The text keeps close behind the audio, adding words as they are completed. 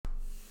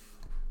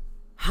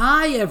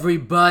Hi,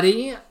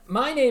 everybody.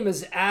 My name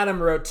is Adam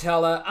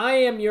Rotella. I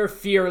am your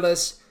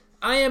fearless,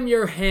 I am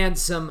your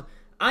handsome,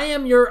 I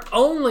am your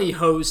only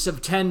host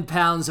of 10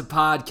 Pounds of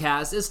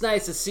Podcast. It's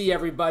nice to see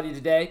everybody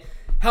today.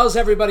 How's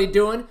everybody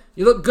doing?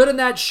 You look good in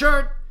that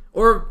shirt.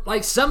 Or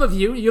like some of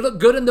you, you look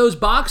good in those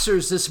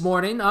boxers this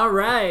morning. All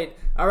right.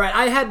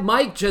 I had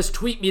Mike just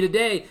tweet me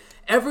today.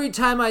 Every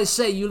time I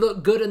say you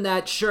look good in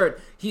that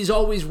shirt, he's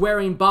always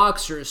wearing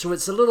boxers. So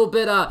it's a little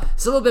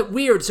bit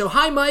weird. So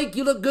hi Mike,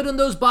 you look good in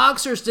those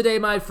boxers today,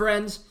 my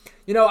friends.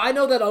 You know, I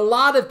know that a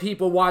lot of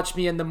people watch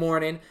me in the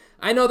morning.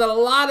 I know that a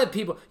lot of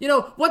people,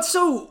 what's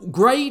so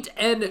great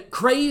and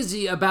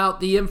crazy about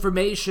the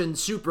information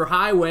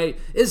superhighway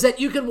is that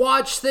you can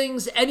watch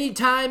things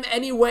anytime,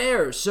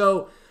 anywhere.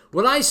 So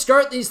when I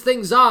start these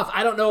things off,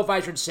 I don't know if I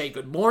should say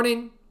good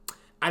morning.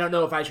 I don't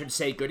know if I should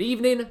say good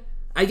evening.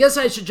 I guess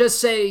I should just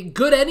say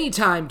good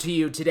anytime to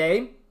you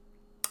today.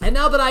 And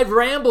now that I've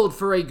rambled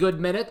for a good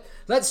minute,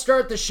 let's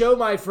start the show,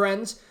 my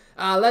friends.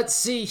 Let's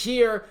see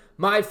here,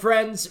 my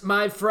friends,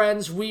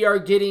 we are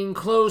getting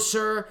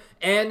closer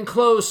and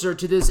closer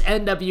to this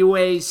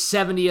NWA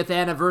 70th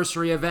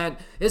anniversary event.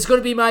 It's going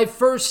to be my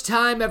first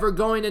time ever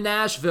going to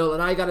Nashville,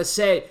 and I gotta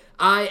say,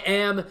 I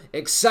am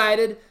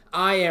excited.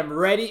 I am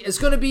ready. It's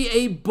going to be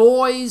a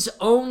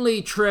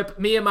boys-only trip.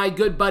 Me and my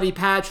good buddy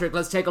Patrick.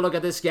 Let's take a look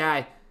at this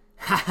guy.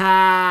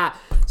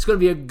 It's going to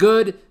be a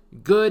good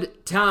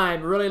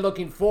time. Really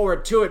looking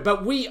forward to it.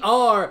 But we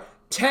are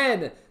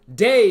 10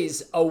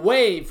 days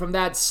away from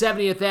that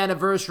 70th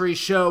anniversary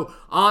show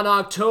on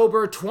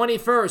October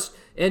 21st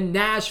in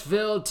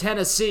Nashville,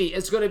 Tennessee.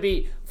 It's going to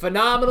be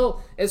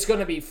phenomenal. It's going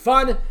to be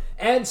fun.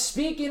 And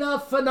speaking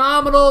of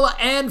phenomenal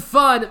and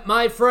fun,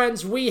 my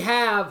friends, we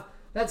have,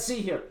 let's see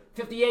here,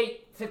 58,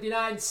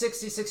 59,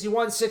 60,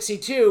 61,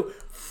 62.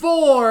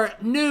 4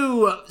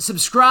 new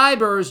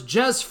subscribers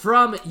just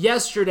from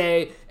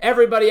yesterday.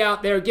 Everybody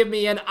out there, give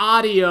me an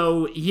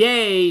audio.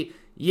 Yay.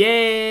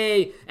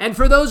 Yay. And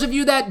for those of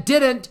you that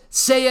didn't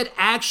say it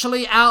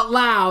actually out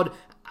loud,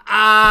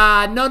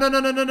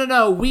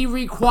 no. We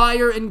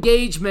require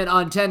engagement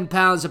on 10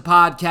 Pounds of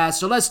Podcast.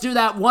 So let's do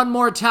that one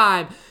more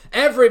time.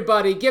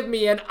 Everybody, give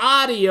me an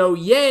audio.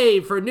 Yay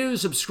for new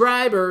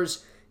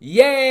subscribers.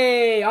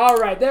 Yay! All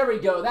right, there we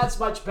go. That's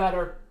much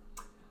better.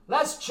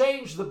 Let's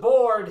change the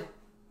board.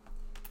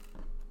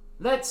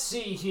 Let's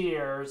see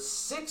here.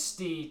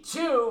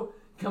 62,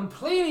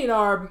 completing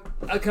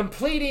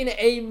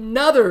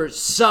another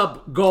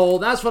sub goal.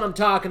 That's what I'm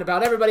talking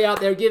about. Everybody out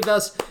there, give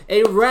us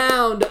a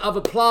round of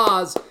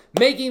applause.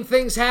 Making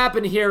things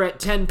happen here at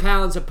 10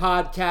 Pounds of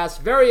Podcast.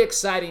 Very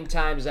exciting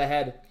times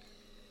ahead.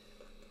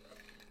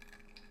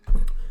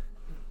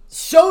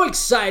 So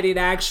exciting,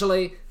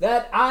 actually,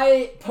 that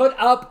I put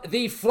up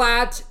the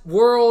flat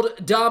world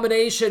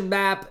domination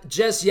map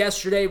just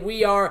yesterday.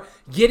 We are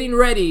getting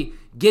ready,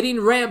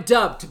 getting ramped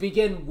up to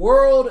begin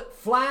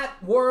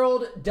flat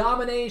world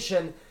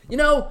domination. You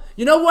know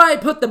why I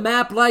put the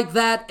map like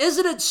that?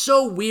 Isn't it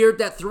so weird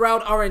that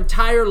throughout our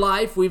entire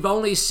life we've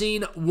only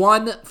seen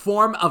one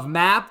form of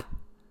map?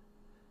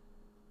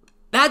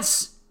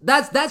 That's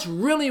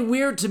really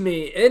weird to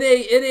me. In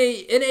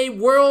a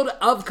world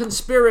of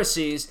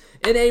conspiracies,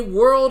 in a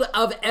world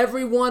of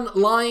everyone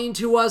lying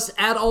to us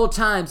at all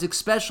times,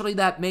 especially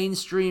that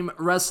mainstream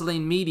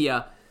wrestling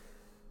media,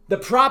 the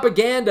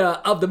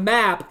propaganda of the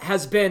map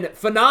has been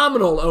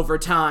phenomenal over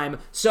time.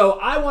 So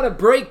I want to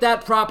break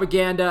that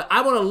propaganda.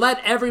 I want to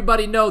let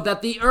everybody know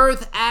that the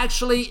earth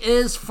actually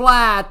is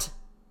flat.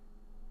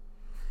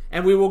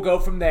 And we will go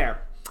from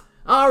there.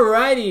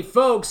 Alrighty,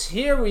 folks,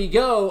 here we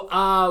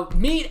go.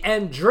 Meat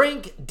and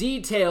drink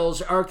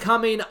details are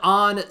coming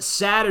on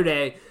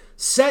Saturday.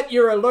 Set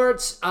your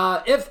alerts.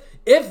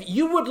 If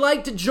you would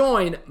like to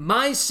join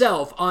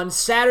myself on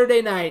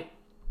Saturday night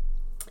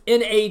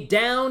in a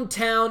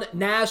downtown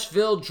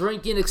Nashville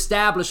drinking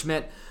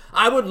establishment,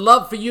 I would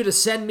love for you to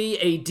send me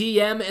a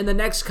DM in the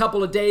next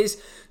couple of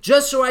days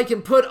just so I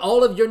can put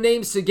all of your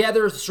names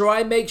together so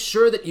I make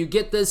sure that you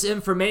get this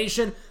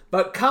information.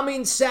 But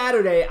coming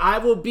Saturday, I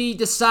will be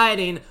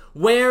deciding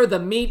where the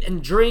meet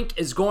and drink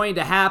is going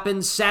to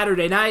happen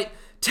Saturday night.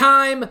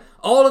 Time,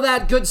 all of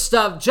that good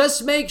stuff.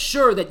 Just make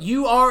sure that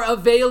you are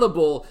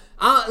available.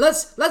 I'm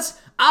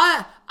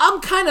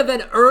kind of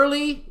an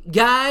early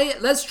guy.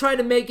 Let's try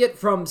to make it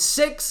from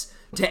 6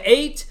 to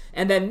 8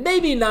 and then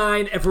maybe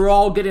 9 if we're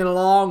all getting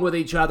along with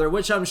each other,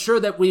 which I'm sure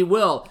that we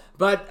will.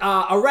 But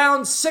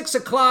around 6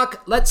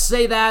 o'clock, let's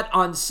say that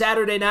on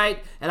Saturday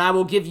night, and I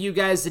will give you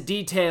guys the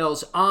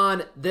details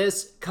on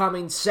this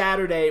coming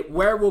Saturday,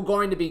 where we're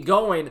going to be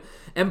going.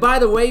 And by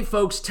the way,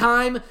 folks,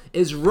 time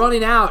is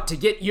running out to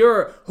get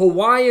your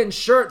Hawaiian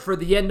shirt for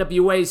the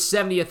NWA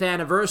 70th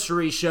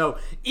anniversary show.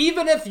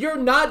 Even if you're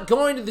not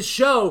going to the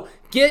show,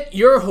 get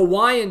your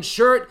Hawaiian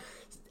shirt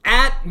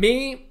at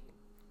me.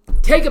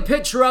 Take a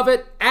picture of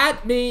it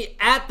at me,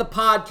 at the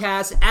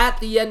podcast, at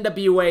the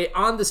NWA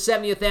on the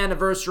 70th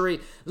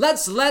anniversary.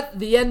 Let's let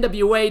the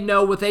NWA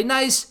know with a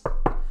nice,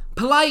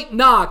 polite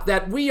knock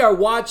that we are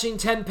watching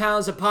 10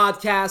 Pounds of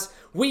Podcast.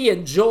 We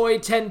enjoy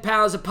 10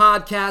 Pounds of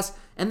Podcast.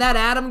 And that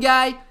Adam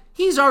guy,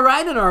 he's all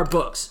right in our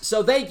books.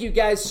 So thank you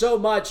guys so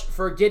much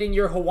for getting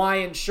your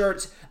Hawaiian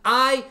shirts.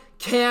 I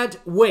can't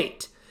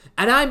wait.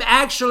 And I'm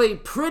actually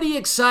pretty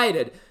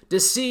excited to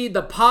see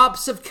the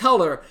pops of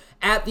color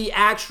at the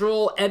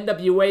actual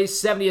NWA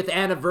 70th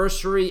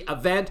anniversary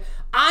event.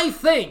 I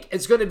think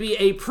it's going to be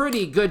a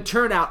pretty good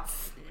turnout.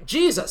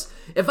 Jesus,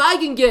 if I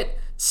can get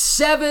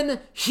 7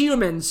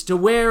 humans to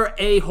wear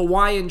a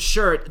Hawaiian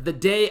shirt the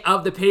day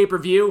of the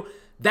pay-per-view,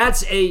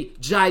 that's a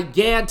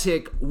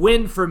gigantic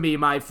win for me,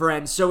 my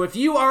friend. So if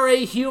you are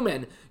a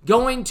human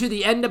going to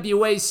the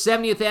NWA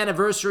 70th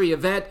anniversary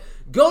event,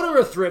 go to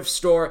a thrift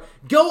store,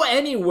 go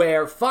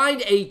anywhere,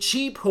 find a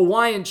cheap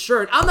Hawaiian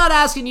shirt. I'm not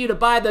asking you to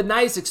buy the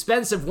nice,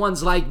 expensive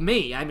ones like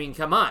me. I mean,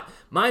 come on.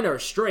 Mine are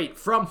straight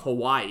from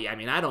Hawaii. I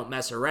mean, I don't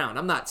mess around.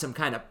 I'm not some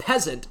kind of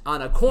peasant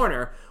on a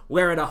corner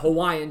wearing a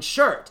Hawaiian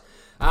shirt.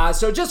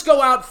 So just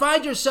go out,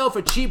 find yourself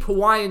a cheap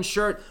Hawaiian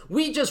shirt.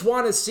 We just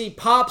want to see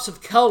pops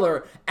of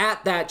color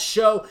at that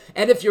show.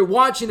 And if you're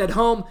watching at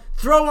home,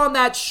 throw on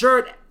that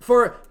shirt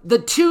for the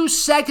 2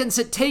 seconds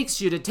it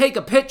takes you to take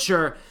a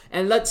picture,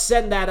 and let's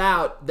send that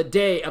out the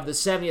day of the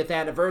 70th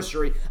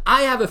anniversary.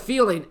 I have a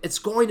feeling it's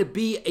going to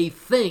be a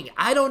thing.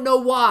 I don't know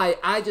why.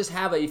 I just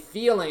have a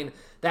feeling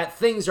that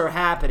things are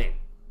happening.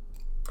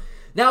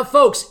 Now,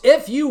 folks,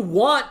 if you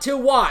want to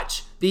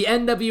watch the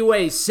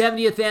NWA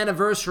 70th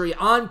anniversary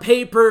on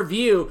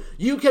pay-per-view,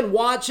 you can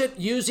watch it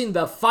using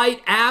the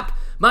FITE app.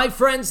 My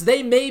friends,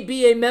 they may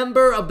be a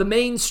member of the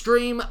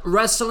mainstream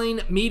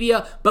wrestling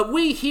media, but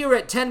we here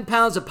at 10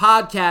 Pounds of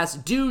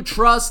Podcast do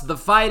trust the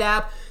FITE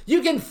app.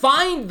 You can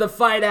find the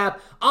FITE app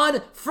on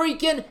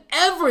freaking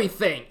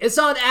everything. It's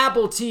on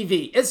Apple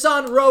TV. It's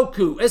on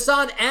Roku. It's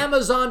on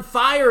Amazon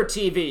Fire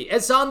TV.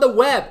 It's on the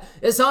web.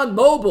 It's on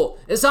mobile.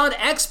 It's on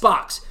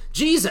Xbox.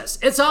 Jesus,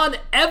 it's on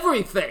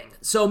everything.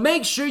 So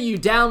make sure you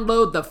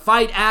download the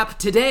FITE app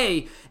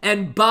today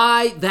and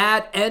buy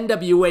that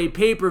NWA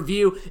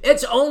pay-per-view.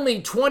 It's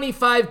only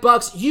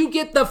 $25. You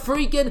get the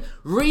freaking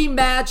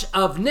rematch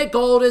of Nick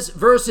Aldis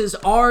versus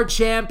our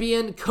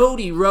champion,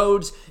 Cody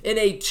Rhodes, in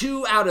a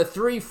 2 out of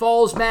 3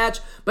 falls match.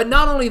 But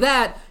not only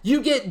that,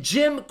 you get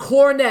Jim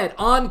Cornette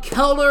on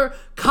color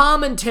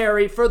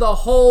commentary for the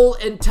whole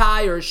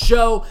entire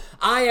show.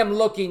 I am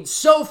looking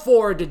so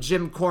forward to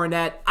Jim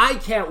Cornette. I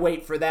can't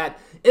wait for that.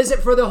 Is it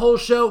for the whole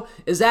show?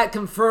 Is that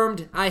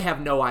confirmed? I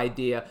have no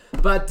idea.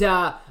 But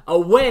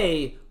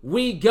away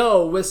we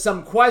go with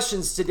some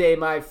questions today,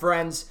 my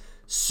friends.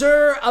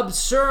 Sir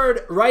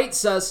Absurd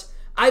writes us,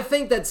 I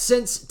think that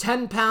since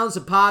 10 Pounds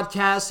of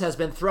Podcast has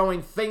been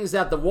throwing things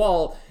at the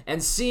wall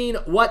and seeing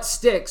what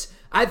sticks,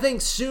 I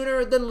think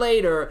sooner than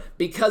later,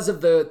 because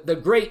of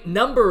the great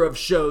number of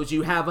shows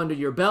you have under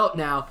your belt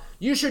now,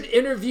 you should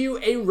interview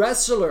a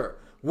wrestler.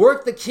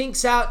 Work the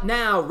kinks out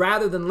now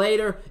rather than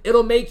later.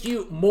 It'll make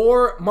you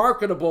more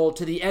marketable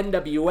to the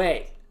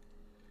NWA.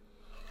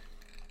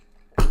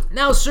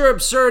 Now, Sir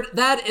Absurd,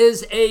 that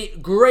is a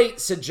great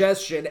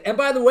suggestion. And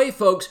by the way,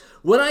 folks,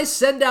 when I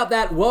send out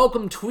that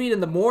welcome tweet in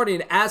the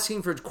morning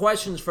asking for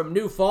questions from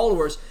new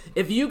followers,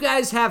 if you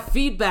guys have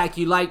feedback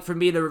you'd like for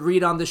me to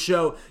read on the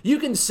show, you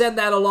can send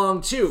that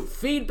along too.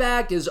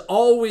 Feedback is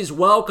always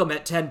welcome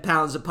at 10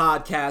 Pounds of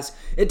Podcast.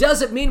 It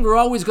doesn't mean we're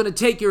always going to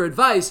take your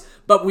advice,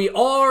 but we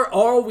are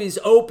always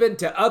open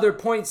to other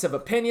points of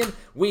opinion.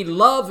 We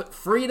love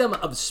freedom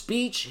of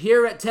speech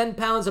here at 10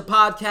 Pounds of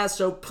Podcast,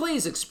 so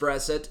please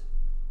express it.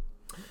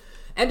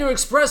 And to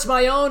express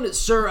my own,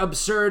 Sir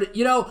Absurd,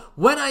 you know,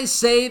 when I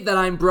say that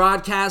I'm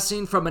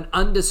broadcasting from an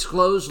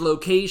undisclosed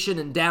location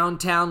in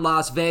downtown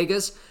Las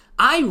Vegas,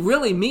 I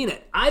really mean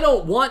it. I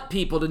don't want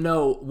people to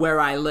know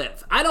where I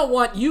live. I don't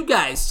want you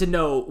guys to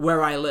know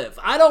where I live.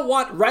 I don't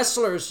want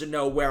wrestlers to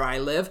know where I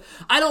live.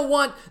 I don't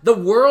want the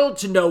world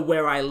to know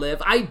where I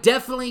live. I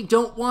definitely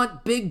don't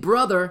want Big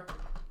Brother,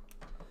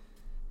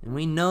 and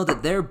we know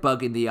that they're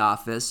bugging the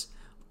office,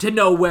 to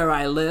know where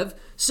I live.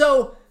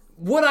 So,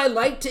 would I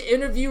like to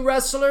interview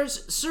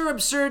wrestlers? Sir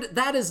Absurd,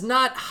 that is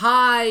not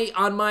high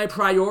on my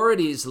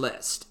priorities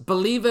list,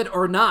 believe it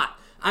or not.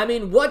 I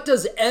mean, what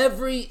does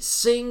every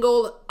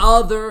single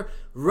other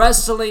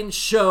wrestling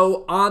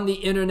show on the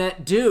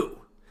internet do?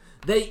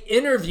 They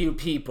interview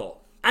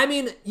people. I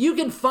mean, you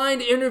can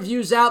find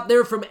interviews out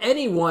there from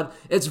anyone.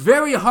 It's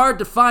very hard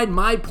to find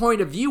my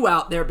point of view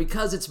out there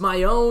because it's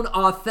my own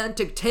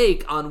authentic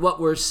take on what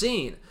we're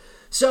seeing.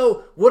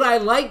 So, would I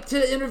like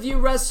to interview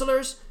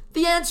wrestlers?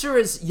 The answer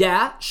is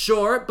yeah,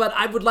 sure, but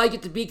I would like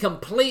it to be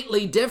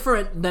completely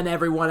different than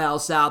everyone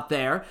else out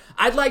there.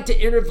 I'd like to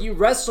interview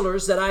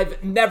wrestlers that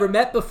I've never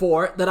met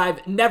before, that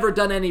I've never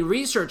done any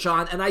research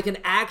on, and I can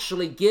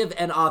actually give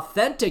an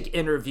authentic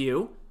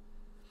interview.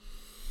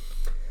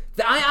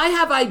 I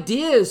have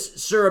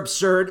ideas, Sir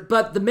Absurd,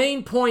 but the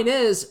main point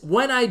is,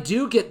 when I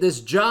do get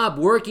this job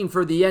working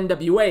for the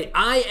NWA,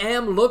 I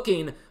am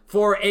looking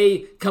for a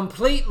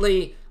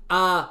completely,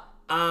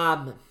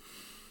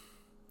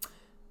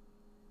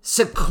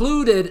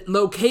 secluded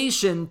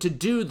location to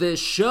do this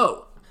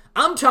show.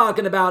 I'm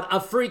talking about a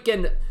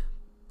freaking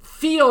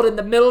field in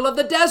the middle of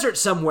the desert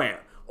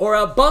somewhere, or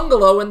a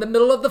bungalow in the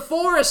middle of the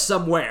forest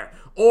somewhere,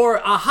 or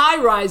a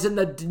high-rise in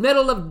the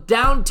middle of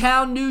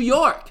downtown New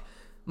York.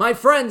 My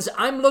friends,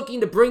 I'm looking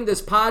to bring this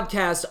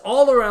podcast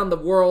all around the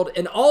world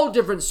in all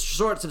different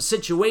sorts of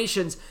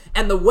situations,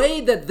 and the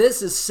way that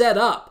this is set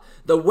up,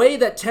 the way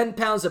that 10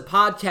 Pounds of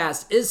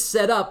Podcast is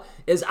set up,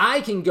 is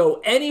I can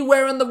go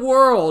anywhere in the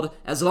world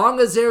as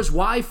long as there's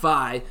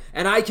Wi-Fi,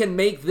 and I can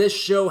make this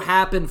show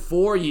happen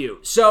for you.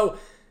 So,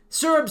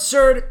 Sir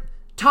Absurd,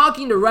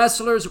 talking to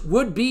wrestlers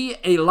would be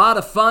a lot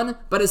of fun,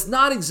 but it's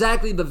not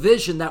exactly the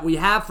vision that we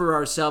have for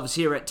ourselves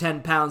here at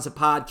 10 Pounds of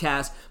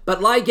Podcast.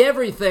 But like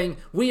everything,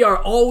 we are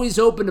always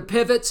open to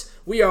pivots.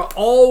 We are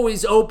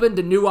always open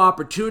to new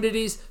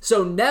opportunities.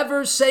 So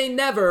never say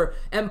never.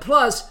 And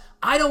plus,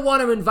 I don't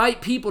want to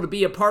invite people to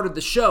be a part of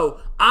the show.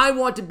 I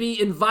want to be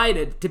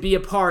invited to be a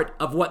part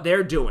of what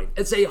they're doing.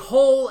 It's a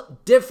whole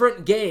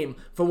different game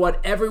for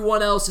what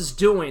everyone else is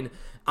doing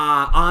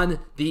on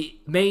the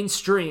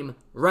mainstream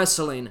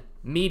wrestling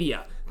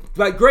media.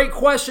 But great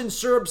question,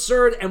 Sir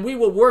Absurd, and we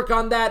will work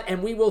on that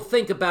and we will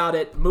think about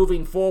it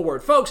moving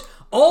forward. Folks,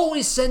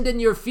 always send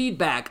in your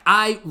feedback.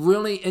 I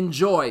really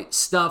enjoy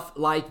stuff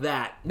like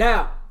that.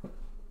 Now,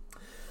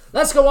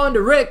 let's go on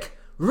to Rick.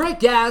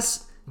 Rick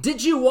asks,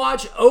 did you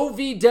watch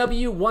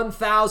OVW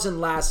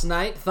 1000 last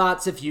night?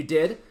 Thoughts if you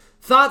did.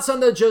 Thoughts on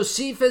the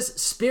Josephus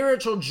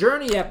Spiritual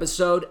Journey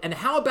episode, and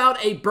how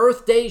about a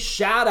birthday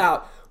shout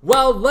out?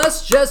 Well,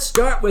 let's just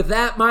start with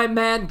that, my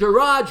man,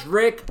 Garage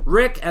Rick.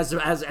 Rick, as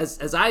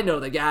I know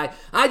the guy,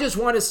 I just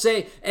want to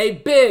say a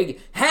big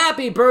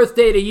happy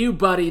birthday to you,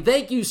 buddy.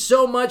 Thank you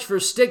so much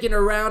for sticking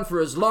around for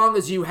as long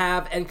as you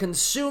have and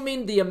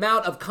consuming the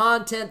amount of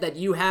content that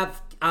you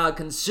have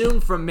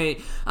consumed from me.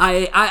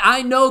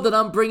 I know that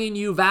I'm bringing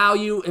you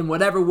value in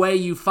whatever way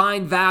you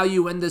find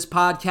value in this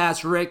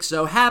podcast, Rick.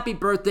 So happy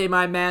birthday,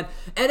 my man.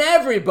 And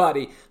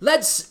everybody,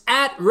 let's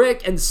at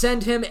Rick and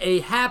send him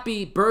a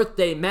happy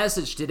birthday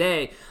message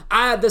today.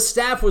 The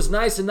staff was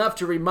nice enough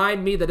to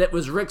remind me that it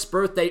was Rick's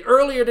birthday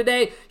earlier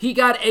today. He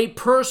got a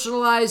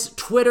personalized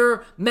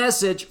Twitter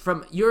message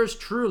from yours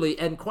truly.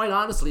 And quite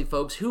honestly,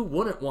 folks, who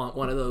wouldn't want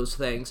one of those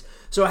things?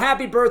 So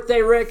happy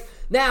birthday, Rick.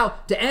 Now,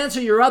 to answer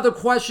your other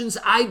questions,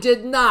 I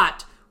did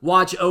not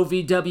watch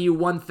OVW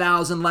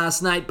 1000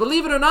 last night.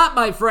 Believe it or not,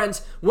 my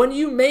friends, when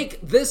you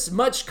make this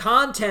much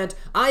content,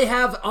 I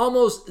have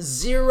almost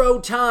zero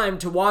time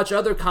to watch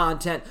other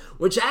content,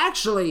 which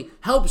actually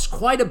helps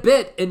quite a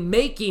bit in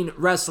making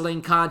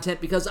wrestling content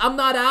because I'm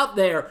not out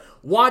there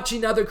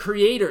watching other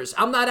creators.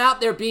 I'm not out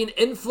there being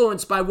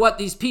influenced by what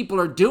these people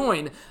are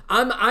doing.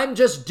 I'm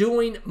just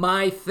doing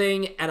my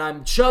thing and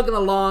I'm chugging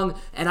along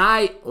and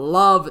I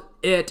love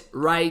it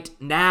right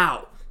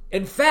now.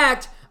 In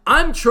fact,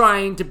 I'm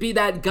trying to be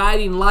that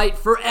guiding light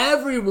for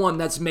everyone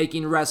that's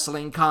making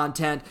wrestling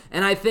content,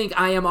 and I think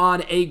I am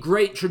on a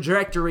great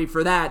trajectory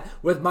for that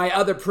with my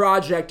other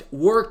project,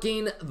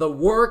 Working the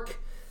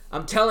Work.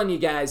 I'm telling you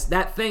guys,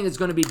 that thing is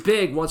going to be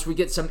big once we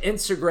get some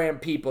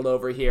Instagram people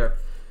over here.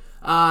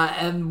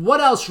 And what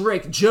else,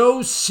 Rick?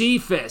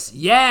 Josephus.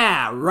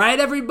 Yeah, right,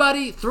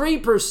 everybody?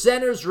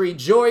 3%ers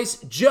rejoice.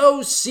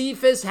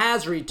 Josephus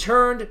has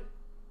returned.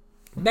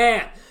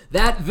 Man,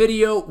 that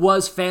video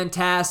was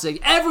fantastic.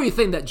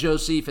 Everything that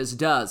Josephus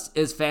does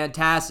is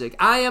fantastic.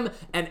 I am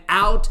an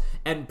out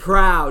and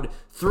proud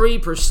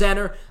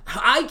 3%er.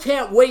 I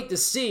can't wait to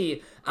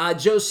see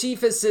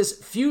Josephus's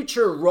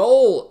future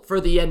role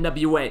for the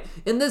NWA.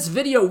 In this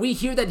video, we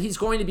hear that he's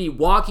going to be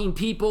walking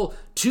people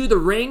to the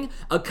ring,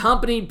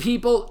 accompanying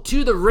people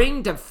to the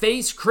ring to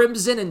face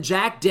Crimson and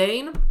Jack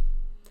Dane.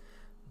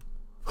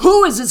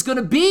 Who is this going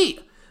to be?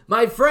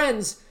 My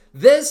friends,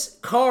 this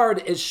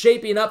card is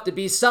shaping up to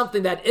be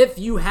something that if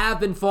you have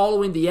been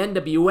following the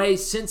NWA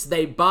since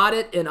they bought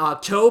it in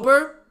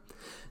October,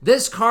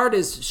 this card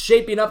is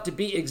shaping up to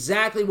be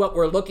exactly what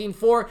we're looking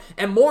for.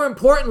 And more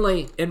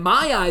importantly, in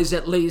my eyes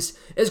at least,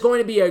 is going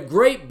to be a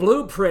great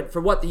blueprint for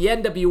what the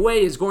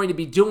NWA is going to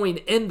be doing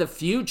in the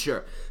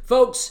future.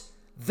 Folks,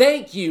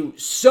 thank you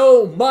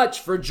so much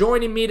for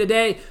joining me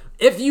today.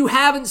 If you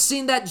haven't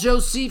seen that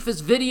Josephus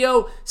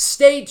video,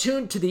 stay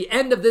tuned to the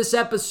end of this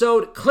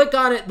episode. Click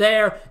on it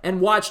there and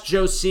watch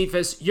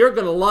Josephus. You're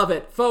going to love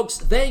it. Folks,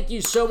 thank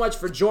you so much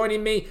for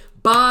joining me.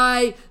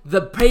 Buy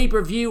the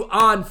pay-per-view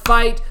on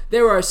Fight.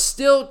 There are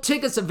still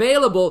tickets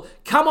available.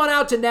 Come on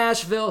out to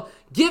Nashville.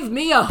 Give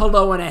me a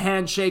hello and a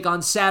handshake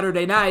on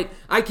Saturday night.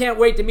 I can't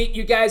wait to meet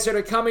you guys that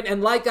are coming.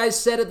 And like I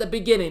said at the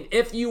beginning,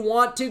 if you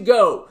want to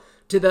go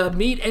to the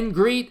meet and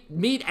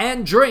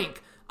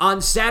drink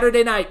on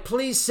Saturday night,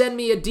 please send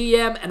me a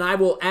DM and I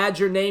will add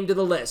your name to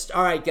the list.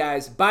 All right,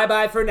 guys.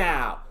 Bye-bye for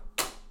now.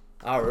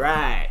 All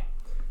right.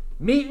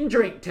 Meet and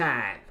drink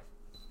time.